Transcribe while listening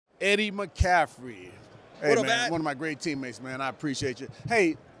Eddie McCaffrey. Hey, What up, man, Matt? one of my great teammates, man. I appreciate you.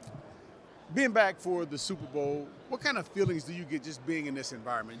 Hey, being back for the Super Bowl, what kind of feelings do you get just being in this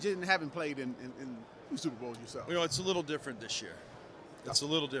environment? Just having played in Super Bowls yourself. You know, it's a little different this year. It's a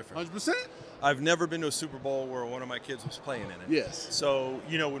little different. 100%? I've never been to a Super Bowl where one of my kids was playing in it. Yes. So,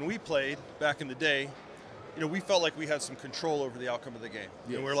 you know, when we played back in the day, you know, we felt like we had some control over the outcome of the game.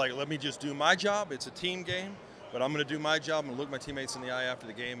 Yes. And we were like, let me just do my job. It's a team game, but I'm going to do my job. I'm going to look my teammates in the eye after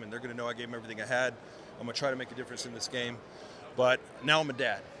the game, and they're going to know I gave them everything I had. I'm going to try to make a difference in this game. But now I'm a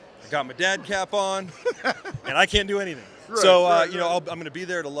dad. I got my dad cap on, and I can't do anything. You know, I'm going to be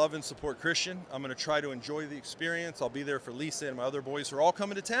there to love and support Christian. I'm going to try to enjoy the experience. I'll be there for Lisa and my other boys who are all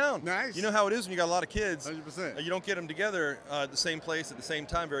coming to town. Nice. You know how it is when you got a lot of kids. 100%. You don't get them together at the same place at the same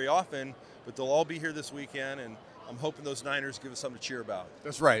time very often, but they'll all be here this weekend, and I'm hoping those Niners give us something to cheer about.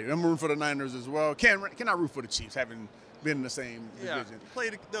 That's right. I'm rooting for the Niners as well. Cannot root for the Chiefs, having been in the same division.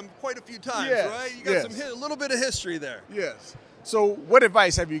 Played them quite a few times, Yes, right? You got yes. a little bit of history there. Yes. So what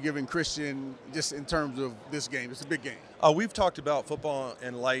advice have you given Christian just in terms of this game? It's a big game. We've talked about football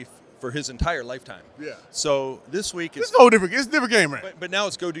and life for his entire lifetime. Yeah. So this week It's no different. It's a different game, right? but now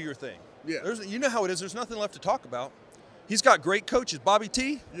it's go do your thing. Yeah. You know how it is. There's nothing left to talk about. He's got great coaches. Bobby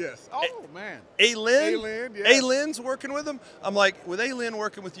T. Yes. Oh, man. A-Lin. A-Lin, yes. A-Lin's working with him. I'm like, with A-Lin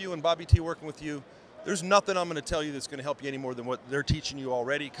working with you and Bobby T working with you, there's nothing I'm going to tell you that's going to help you any more than what they're teaching you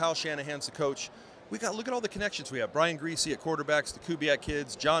already. Kyle Shanahan's the coach. Look at all the connections we have. Brian Greasy at quarterbacks, the Kubiak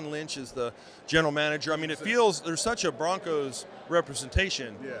kids. John Lynch is the general manager. I mean, it feels there's such a Broncos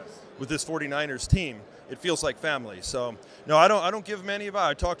representation with this 49ers team. It feels like family. So, no, I don't give him any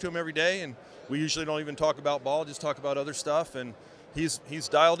advice. I talk to him every day, and we usually don't even talk about ball, just talk about other stuff, and he's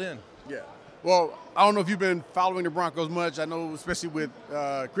dialed in. Yeah. Well, I don't know if you've been following the Broncos much. I know especially with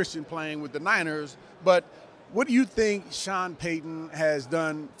Christian playing with the Niners, but what do you think Sean Payton has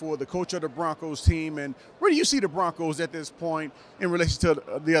done for the coach of the Broncos team, and where do you see the Broncos at this point in relation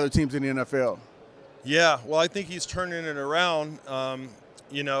to the other teams in the NFL? Yeah, well, I think he's turning it around,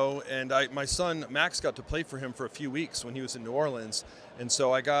 you know, and my son Max got to play for him for a few weeks when he was in New Orleans, and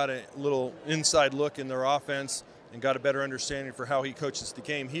so I got a little inside look in their offense and got a better understanding for how he coaches the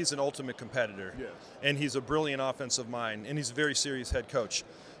game. He's an ultimate competitor, Yes. and he's a brilliant offensive mind, and he's a very serious head coach.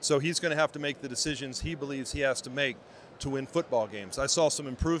 So he's going to have to make the decisions he believes he has to make to win football games. I saw some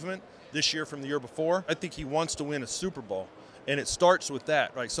improvement this year from the year before. I think he wants to win a Super Bowl, and it starts with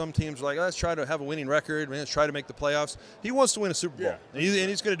that. Right? Some teams are like, let's try to have a winning record, let's try to make the playoffs. He wants to win a Super Bowl, and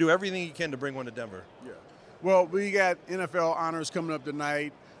he's going to do everything he can to bring one to Denver. Yeah. Well, we got NFL honors coming up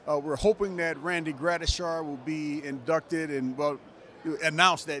tonight. We're hoping that Randy Gradishar will be inducted and, well,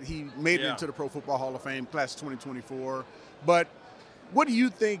 announced that he made it into the Pro Football Hall of Fame, class 2024. But what do you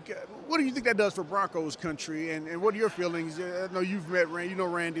think? What do you think that does for Broncos country? And what are your feelings? I know you've met Randy. You know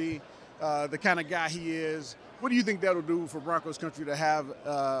Randy, the kind of guy he is. What do you think that'll do for Broncos country to have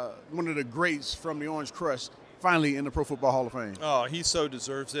one of the greats from the Orange Crush finally in the Pro Football Hall of Fame? Oh, he so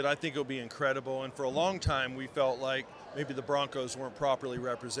deserves it. I think it'll be incredible. And for a long time, we felt like maybe the Broncos weren't properly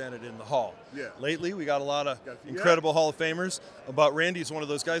represented in the Hall. Yeah. Lately, we got a lot of incredible Hall of Famers. But Randy's one of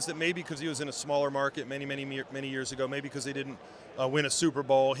those guys that maybe because he was in a smaller market many years ago, maybe because they didn't win a Super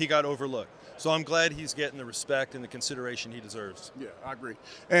Bowl, he got overlooked. So I'm glad he's getting the respect and the consideration he deserves. Yeah, I agree.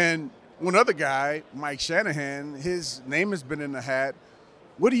 And one other guy, Mike Shanahan, his name has been in the hat.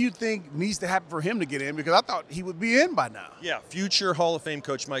 What do you think needs to happen for him to get in? Because I thought he would be in by now. Yeah, future Hall of Fame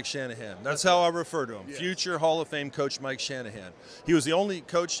coach Mike Shanahan. That's how I refer to him. Yeah. Future Hall of Fame coach Mike Shanahan. He was the only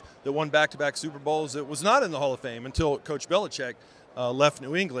coach that won back-to-back Super Bowls that was not in the Hall of Fame until Coach Belichick left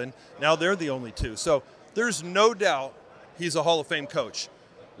New England. Now they're the only two. So there's no doubt he's a Hall of Fame coach.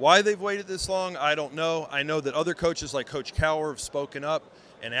 Why they've waited this long, I don't know. I know that other coaches like Coach Cowher have spoken up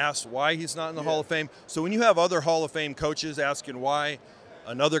and asked why he's not in the Hall of Fame. So when you have other Hall of Fame coaches asking why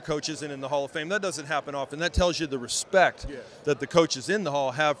another coach isn't in the Hall of Fame, that doesn't happen often. That tells you the respect that the coaches in the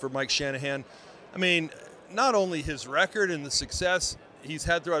Hall have for Mike Shanahan. I mean, not only his record and the success he's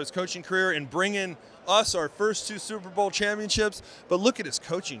had throughout his coaching career in bringing us our first 2 Super Bowl championships, but look at his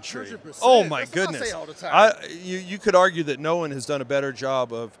coaching tree. 100%. Oh, my That's what I goodness. say all the time. You could argue that no one has done a better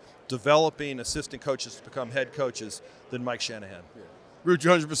job of developing assistant coaches to become head coaches than Mike Shanahan. Root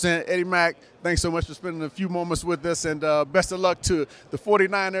you 100%. Eddie Mack, thanks so much for spending a few moments with us, and best of luck to the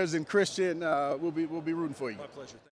 49ers and Christian. We'll be rooting for you. My pleasure.